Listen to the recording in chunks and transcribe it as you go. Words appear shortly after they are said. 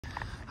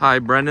Hi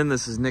Brendan,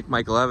 this is Nick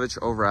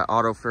Michaelevich over at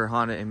Auto Fair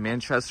Honda in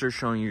Manchester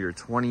showing you your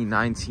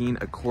 2019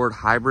 Accord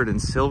Hybrid in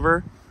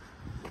silver.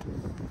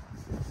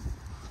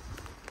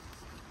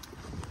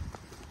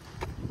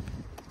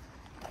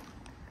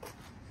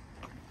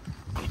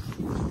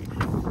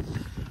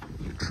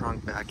 Your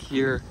trunk back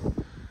here,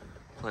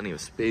 plenty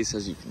of space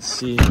as you can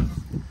see.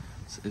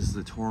 This is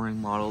the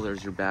touring model,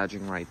 there's your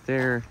badging right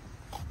there.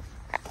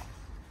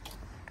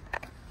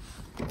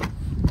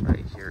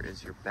 Right here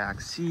is your back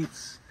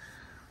seats.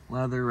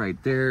 Leather right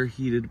there,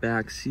 heated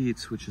back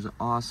seats, which is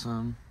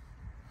awesome.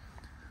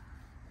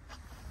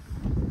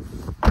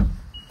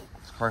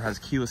 This car has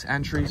keyless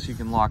entry, so you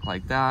can lock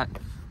like that.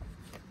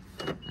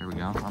 There we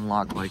go,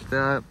 unlock like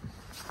that.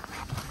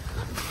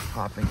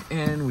 Popping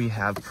in, we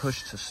have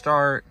push to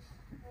start.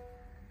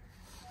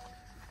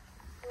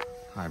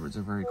 Hybrids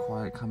are very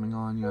quiet coming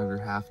on. You have your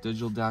half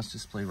digital dash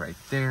display right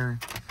there.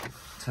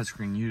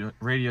 Touchscreen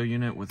radio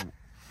unit with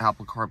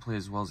Apple CarPlay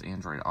as well as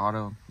Android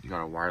Auto. You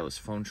got a wireless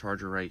phone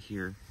charger right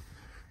here.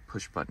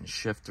 Push button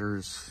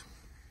shifters,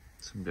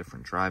 some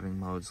different driving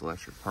modes,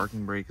 electric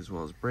parking brake as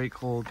well as brake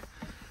hold.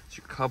 It's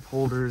your cup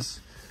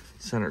holders,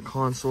 center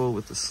console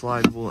with the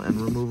slidable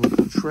and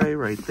removable tray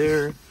right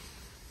there.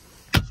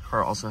 This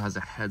car also has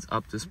a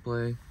heads-up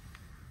display.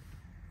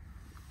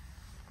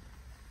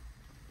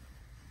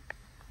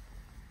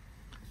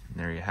 And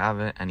there you have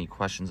it. Any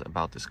questions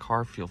about this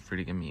car, feel free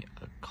to give me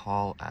a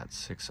call at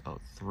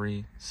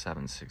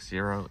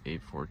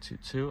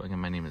 603-760-8422. Again,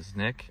 my name is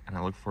Nick, and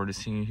I look forward to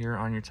seeing you here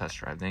on your test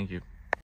drive. Thank you.